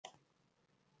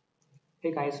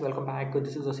Hey guys, welcome back.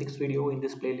 This is the sixth video in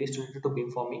this playlist related to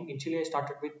beamforming. Initially, I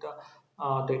started with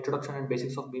the introduction and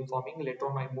basics of beamforming. Later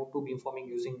on, I moved to beamforming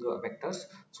using vectors.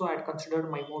 So I had considered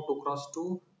my mode 2 cross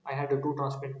 2. I had a 2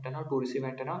 transmit antenna, 2 receive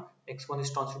antenna. X1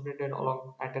 is transmitted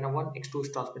along antenna 1, X2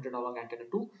 is transmitted along antenna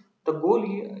 2. The goal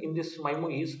in this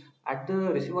MIMO is at the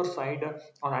receiver side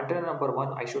on antenna number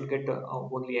 1, I should get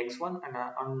only X1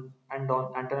 and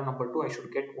on antenna number 2, I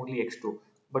should get only X2.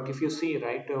 But if you see,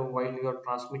 right, while you are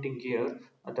transmitting here,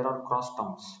 there are cross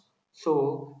terms.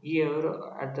 So here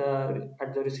at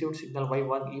the received signal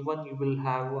y1, even you will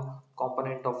have a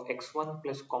component of x1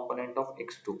 plus component of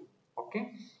x2.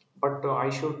 Okay, but I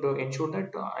should ensure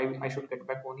that I should get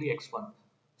back only x1.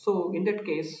 So in that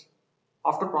case,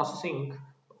 after processing,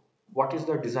 what is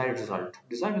the desired result?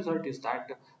 Desired result is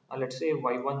that let's say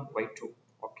y1 y2.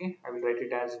 Okay, I will write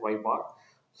it as y bar.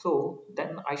 So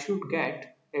then I should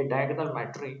get a diagonal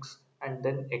matrix and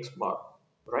then x bar,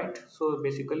 right? So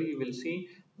basically you will see,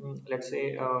 let's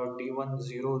say d1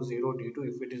 0 0 d2.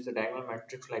 If it is a diagonal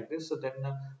matrix like this, so then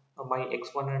my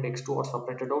x1 and x2 are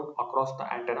separated out across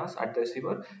the antennas at the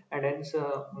receiver, and hence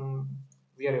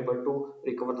we are able to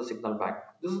recover the signal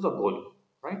back. This is the goal,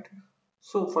 right?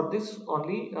 So for this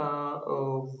only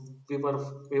we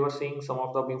were seeing some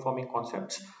of the beamforming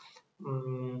concepts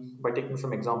by taking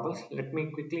some examples. Let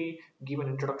me quickly give an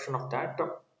introduction of that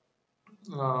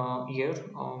here.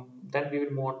 Then we will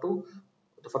move on to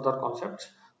the further concepts.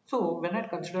 So when I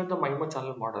consider the MIMO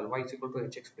channel model, y is equal to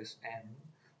hx plus n,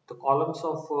 the columns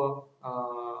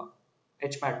of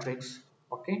H matrix,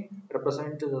 okay,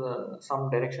 represent some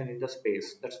direction in the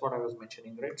space. That's what I was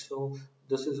mentioning, right? So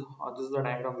this is the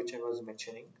diagram which I was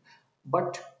mentioning.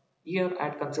 But here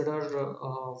I consider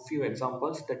a few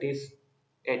examples, that is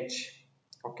H.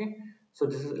 Okay, so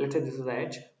this is, let's say this is the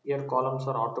H. Here columns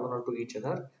are orthogonal to each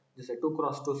other. This is a 2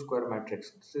 cross 2 square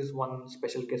matrix. This is one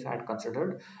special case I had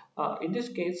considered. In this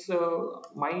case,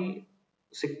 my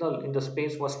signal in the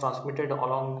space was transmitted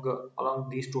along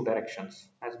these two directions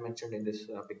as mentioned in this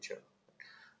picture.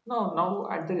 Now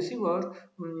at the receiver,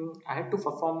 I had to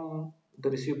perform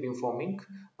the receive beamforming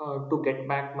to get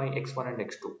back my x1 and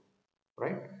x2,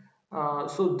 right?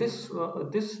 So this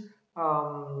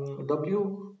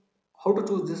W, how to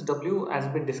choose this W has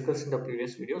been discussed in the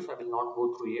previous videos. I will not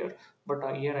go through here, but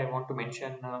here I want to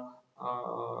mention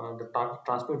the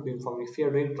transmit beamforming. If you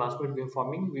are doing transmit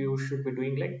beamforming, we should be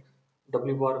doing like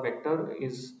W bar vector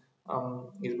is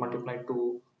multiplied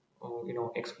to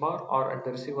x bar, or at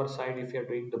the receiver side if you are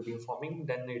doing the beamforming,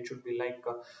 then it should be like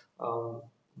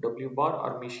W bar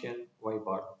or mission Y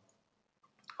bar,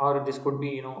 or this could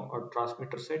be a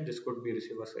transmitter side, this could be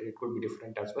receiver side, it could be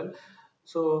different as well.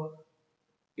 So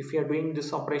if you are doing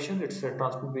this operation, it's a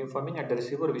transmit beamforming. At the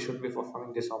receiver we should be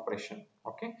performing this operation.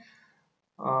 Okay,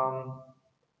 um,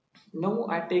 now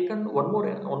I've taken one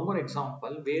more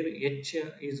example where H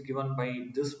is given by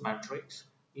this matrix.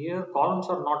 Here columns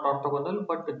are not orthogonal,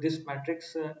 but this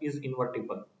matrix is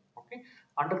invertible. Okay,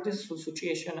 under this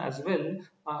situation as well,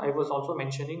 I was also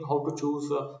mentioning how to choose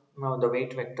the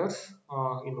weight vectors,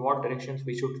 in what directions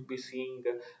we should be seeing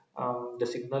the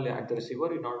signal at the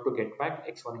receiver in order to get back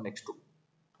x1 and x2.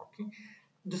 Okay,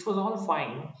 this was all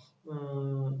fine,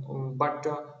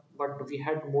 but we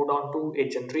had moved on to a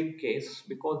generic case,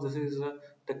 because this is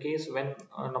the case when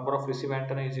number of receive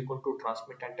antenna is equal to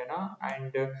transmit antenna,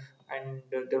 and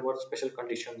there were special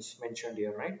conditions mentioned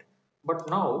here, right? But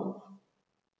now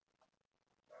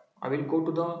I will go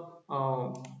to the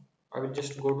I will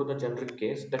just go to the generic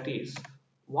case, that is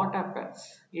what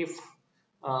happens if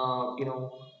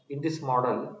in this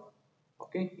model.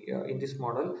 Okay, in this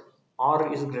model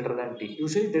R is greater than T.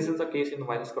 Usually this is the case in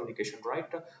wireless communication,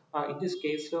 right? In this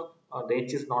case, the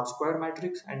H is not square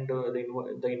matrix, and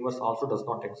the inverse also does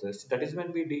not exist. That is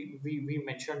when we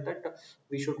mentioned that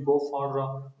we should go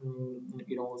for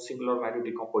singular value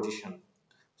decomposition.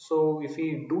 So if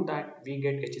we do that, we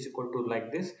get H is equal to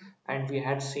like this, and we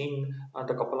had seen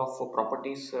the couple of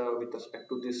properties with respect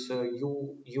to this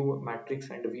U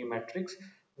matrix and V matrix.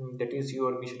 That is U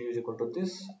emission U is equal to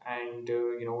this, and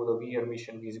the V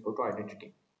emission V is equal to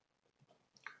identity.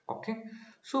 Okay,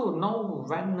 so now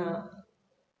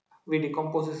we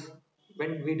decompose this,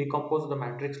 when we decompose the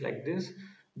matrix like this,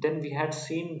 then we had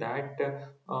seen that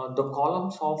the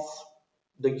columns of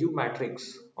the U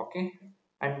matrix, okay,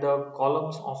 and the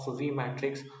columns of V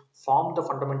matrix form the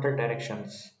fundamental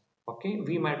directions. Okay,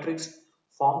 V matrix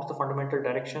forms the fundamental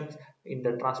directions in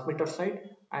the transmitter side,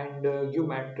 and U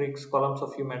matrix, columns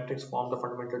of U matrix form the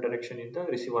fundamental direction in the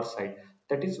receiver side.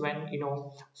 That is when,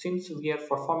 since we are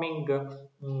performing the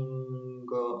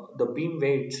beam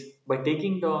weights by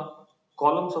taking the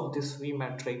columns of this V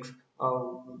matrix,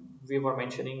 we were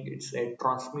mentioning it's a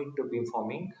transmit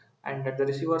beamforming, and at the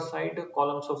receiver side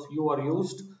columns of U are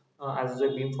used as the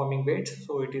beamforming weights,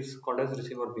 so it is called as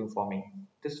receiver beamforming.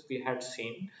 This we had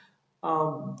seen.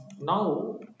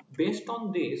 Now based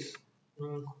on this,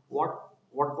 what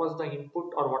was the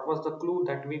input or what was the clue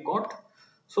that we got?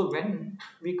 So when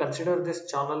we consider this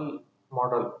channel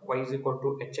model y is equal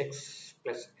to hx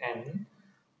plus n,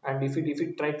 and if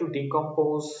it try to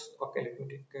decompose, okay, let me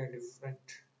take a different,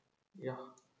 yeah.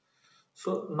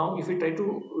 So now if we try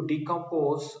to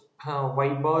decompose y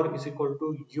bar is equal to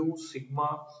u sigma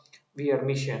v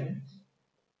Hermitian,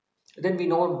 then we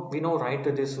know right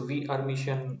that this v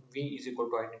Hermitian v is equal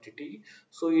to identity.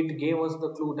 So it gave us the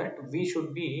clue that we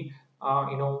should be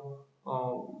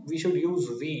we should use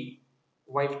v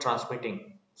while transmitting.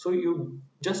 So you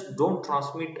just don't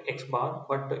transmit x bar,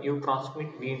 but you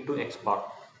transmit v into x bar.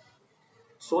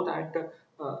 So that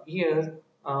here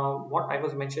what I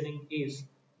was mentioning is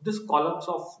these columns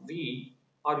of V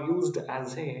are used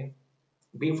as a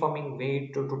beamforming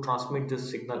way to transmit this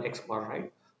signal X bar,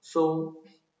 right? So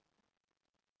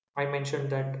I mentioned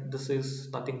that this is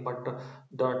nothing but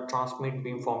the transmit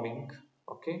beamforming.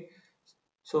 Okay,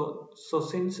 so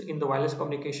since in the wireless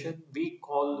communication we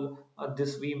call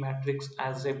this V matrix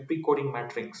as a precoding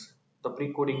matrix, the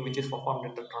precoding which is performed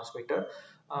at the transmitter,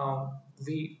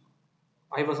 we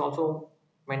I was also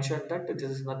mentioned that this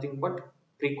is nothing but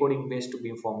precoding based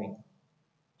beamforming.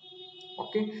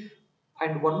 Okay,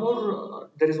 and one more,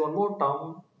 there is one more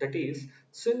term, that is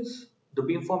since the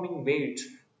beamforming weights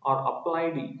are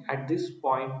applied at this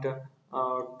point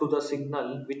to the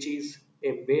signal, which is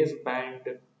a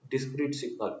baseband discrete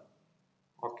signal.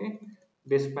 Okay,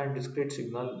 baseband discrete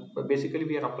signal. But basically,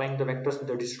 we are applying the vectors in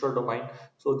the digital domain.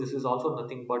 So this is also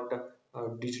nothing but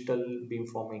digital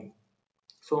beamforming.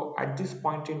 So at this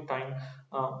point in time,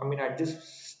 at this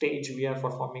stage, we are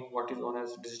performing what is known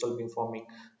as digital beamforming.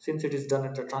 Since it is done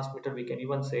at the transmitter, we can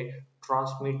even say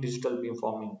transmit digital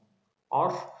beamforming,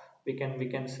 or we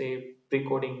can say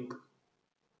precoding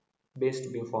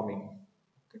based beamforming.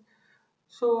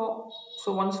 So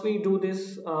once we do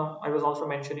this, I was also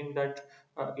mentioning that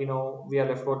we are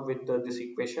left out with this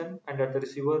equation, and at the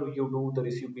receiver you do the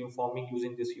receive beamforming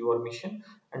using this UR mission,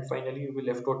 and finally you will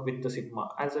left out with the sigma.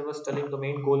 As I was telling, the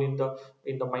main goal in the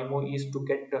MIMO is to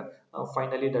get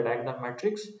finally the diagonal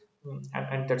matrix,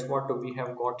 and that's what we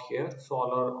have got here. So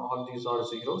all these are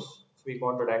zeros. So we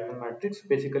got the diagonal matrix.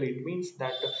 Basically, it means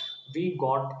that we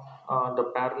got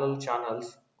the parallel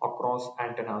channels across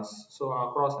antennas. So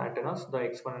across antennas, the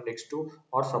x1 and x2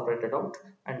 are separated out,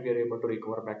 and we are able to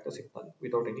recover back the signal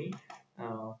without any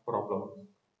problem.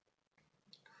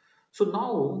 So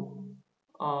now,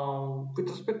 with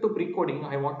respect to precoding,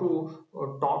 I want to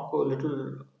talk a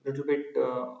little bit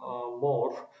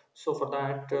more. So for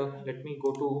that, let me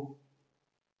go to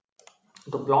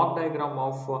the block diagram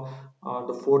of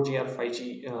the 4G or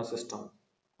 5G system.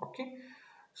 Okay,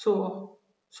 so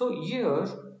here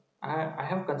I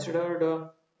have considered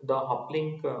the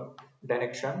uplink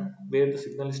direction where the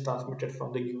signal is transmitted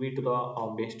from the UV to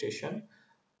the base station,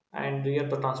 and here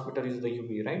the transmitter is the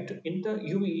UV, right? In the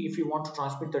UV, if you want to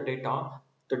transmit the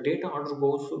data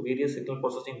undergoes various signal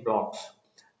processing blocks.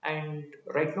 And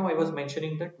right now I was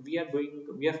mentioning that we are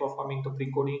performing the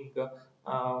precoding,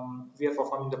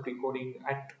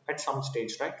 at some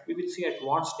stage, right? We will see at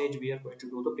what stage we are going to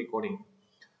do the precoding.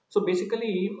 So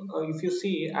basically, if you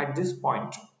see at this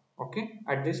point, okay,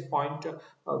 at this point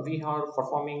we are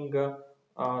performing the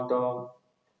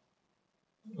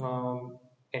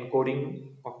encoding.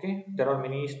 Okay, there are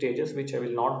many stages which I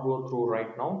will not go through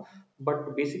right now,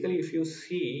 but basically if you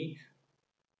see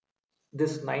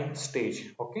this ninth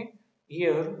stage, okay,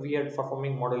 here we are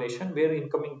performing modulation where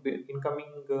incoming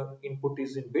input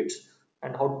is in bits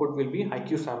and output will be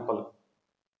IQ sample.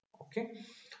 Okay,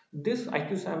 this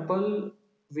IQ sample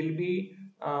will be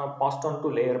passed on to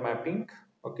layer mapping.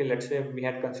 Okay, let's say we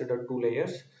had considered two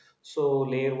layers, so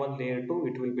layer 1, layer 2,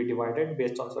 it will be divided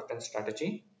based on certain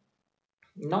strategy.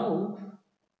 Now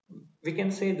we can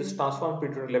say this transform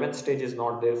between 11th stage is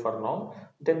not there for now.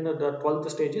 Then the 12th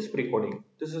stage is precoding.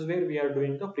 This is where we are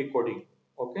doing the precoding,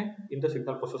 okay, in the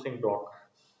signal processing block.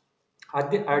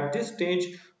 At this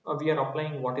stage, we are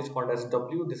applying what is called as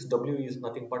W. This W is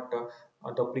nothing but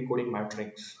the precoding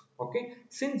matrix. Okay,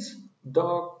 since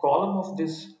the column of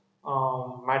this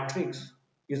matrix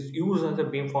is used as a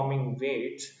beamforming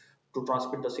weight to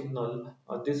transmit the signal,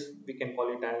 this we can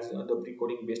call it as the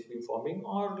precoding based beamforming,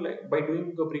 or like by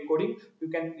doing the precoding, you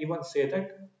can even say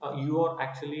that you are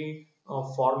actually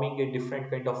forming a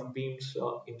different kind of beams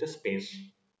in the space.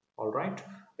 All right,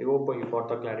 I hope you got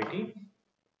the clarity.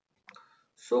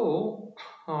 So,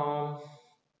 um,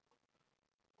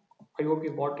 I hope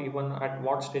you got even at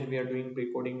what stage we are doing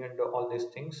pre-coding and all these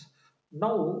things.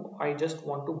 Now I just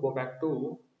want to go back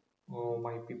to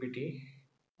my PPT.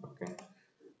 Okay,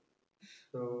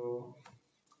 so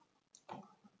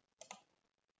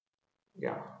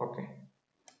yeah, okay.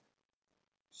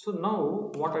 So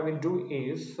now what I will do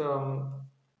is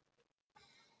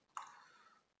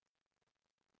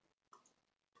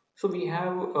so we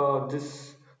have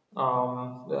this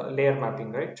layer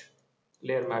mapping, right?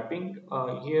 Layer mapping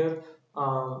here,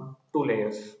 two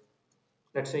layers.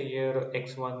 Let's say here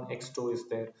x1, x2 is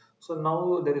there. So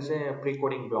now there is a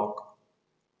pre-coding block.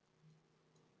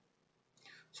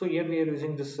 So here we are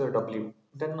using this W.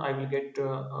 Then I will get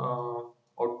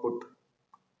output.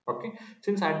 Okay.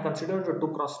 Since I had considered 2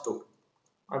 cross 2,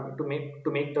 to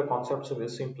make the concepts a bit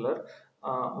simpler.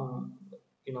 Um,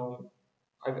 you know,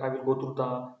 I will go through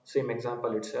the same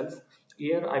example itself.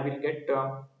 Here I will get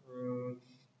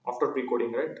after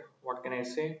pre-coding, right? What can I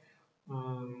say?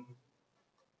 Um,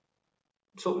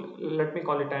 so let me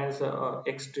call it as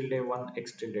x tilde 1,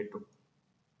 x tilde 2.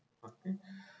 Okay.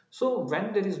 So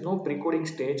when there is no pre-coding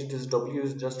stage, this W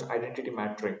is just identity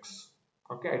matrix.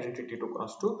 Okay, identity 2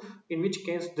 cross 2. In which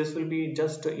case this will be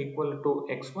just equal to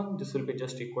x1. This will be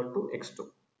just equal to x2.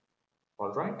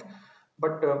 All right.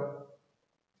 But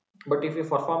but if you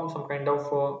perform some kind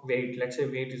of weight, let's say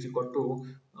weight is equal to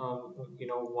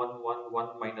 1 1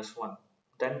 1 minus 1,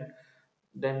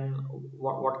 then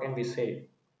what can we say?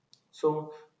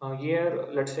 So here,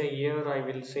 let's say here I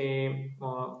will say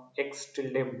x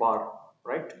tilde bar,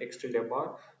 right? X tilde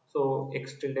bar. So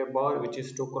x tilde bar, which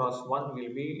is 2 cross 1,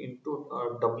 will be into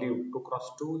W 2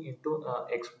 cross 2 into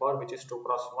x bar, which is 2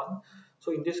 cross 1.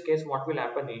 So in this case, what will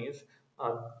happen is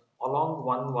uh, along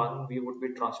 1 1 we would be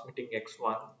transmitting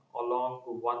x1, along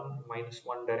 1 minus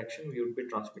 1 direction we would be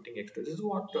transmitting x2. This is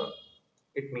what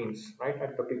it means, right,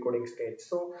 at the pre-coding stage.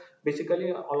 So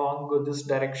basically along this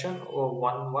direction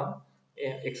 1 1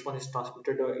 x1 is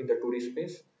transmitted in the 2D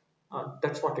space.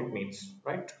 That's what it means,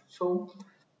 right? So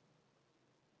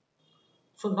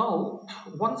now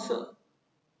once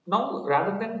now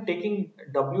rather than taking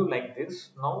W like this,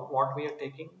 now what we are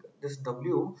taking, this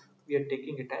W, we are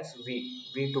taking it as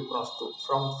V2 cross 2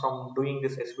 from doing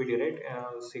this SVD, right?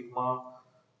 Sigma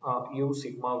U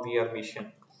sigma VR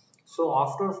mission. So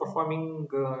after performing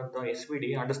the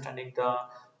SVD, understanding the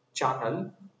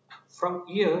channel, from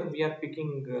here we are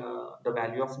picking the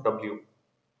value of W,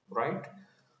 right?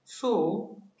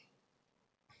 So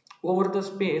over the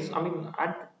space, I mean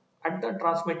at the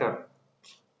transmitter,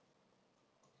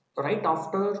 right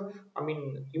after, I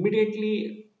mean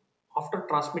immediately after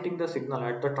transmitting the signal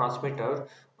at the transmitter,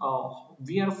 uh,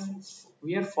 we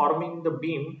are forming the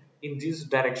beam in these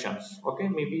directions. Okay,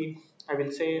 maybe I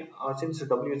will say since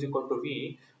W is equal to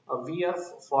V, we are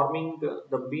forming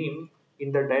the beam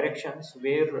in the directions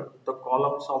where the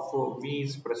columns of V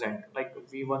is present, like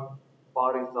V1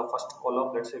 bar is the first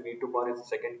column, let's say V2 bar is the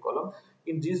second column.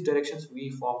 In these directions we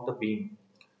form the beam.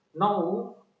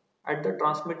 Now, at the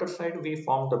transmitter side, we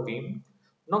form the beam.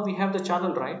 Now we have the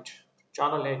channel, right?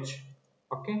 Channel H.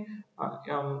 Okay.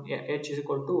 Yeah, H is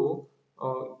equal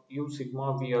to U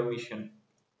sigma VR mission.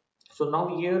 So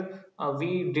now here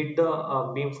we did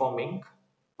the beam forming.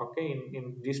 Okay,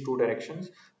 in these two directions.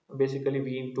 Basically,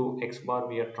 V into X bar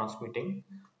we are transmitting.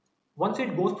 Once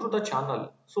it goes through the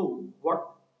channel, so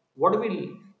what do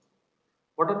we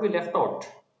what are we left out?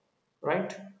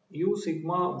 Right? U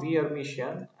sigma V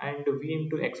emission and V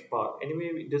into X bar.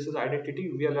 Anyway, this is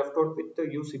identity. We are left out with the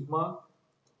U sigma.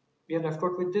 We are left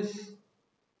out with this,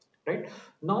 right?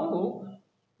 Now,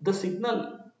 the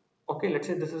signal, okay, let's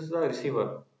say this is the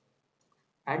receiver.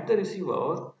 At the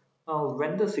receiver,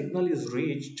 when the signal is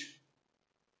reached,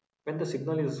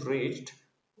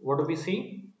 what do we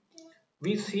see?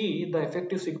 We see the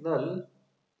effective signal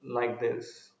like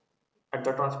this. At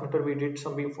the transmitter we did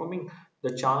some beamforming.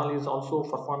 The channel is also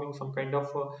performing some kind of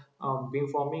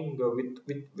beamforming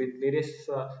with various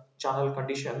channel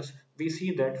conditions. We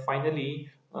see that finally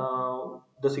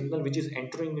the signal which is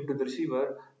entering into the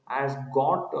receiver has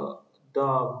got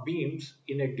the beams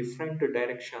in a different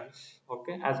directions.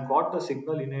 Okay, has got the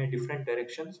signal in a different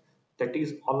directions, that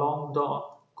is along the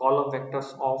column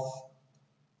vectors of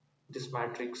this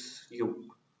matrix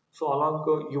U. So along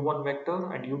U1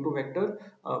 vector and U2 vector,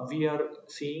 we are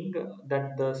seeing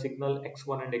that the signal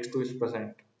X1 and X2 is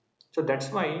present. So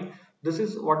that's why this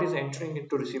is what is entering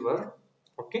into receiver.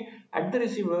 Okay, at the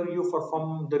receiver you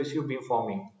perform the receive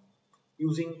beamforming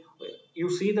using, you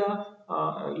see the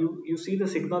you see the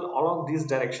signal along these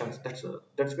directions.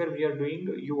 That's where we are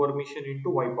doing your mission into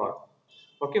Y bar.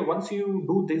 Okay, once you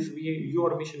do this,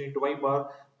 your mission into Y bar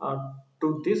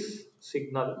to this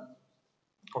signal,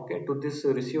 okay, to this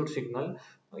received signal,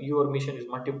 your mission is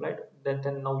multiplied. Then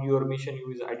now your mission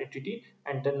use identity,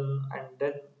 and then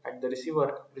at the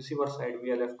receiver side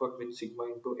we are left out with sigma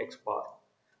into x bar.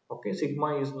 Okay,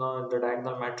 sigma is now the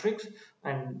diagonal matrix,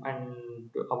 and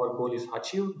our goal is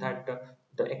achieved, that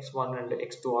the x1 and the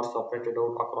x2 are separated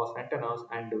out across antennas,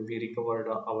 and we recovered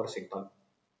our signal.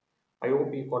 I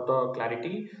hope you got the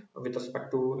clarity with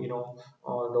respect to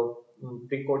the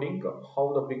pre-coding,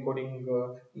 how the pre-coding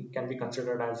can be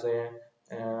considered as a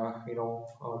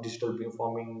digital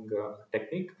beamforming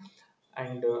technique,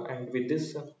 and with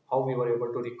this, how we were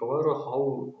able to recover,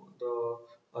 how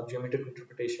the geometric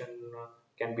interpretation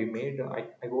can be made.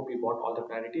 I hope you got all the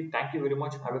clarity. Thank you very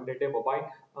much. Have a great day. Bye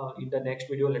bye. In the next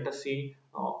video, let us see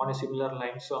on a similar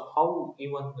lines how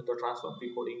even the transform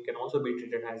decoding can also be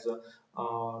treated as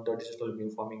the digital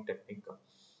beamforming technique.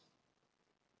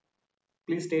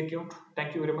 Please stay tuned.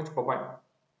 Thank you very much. Bye bye.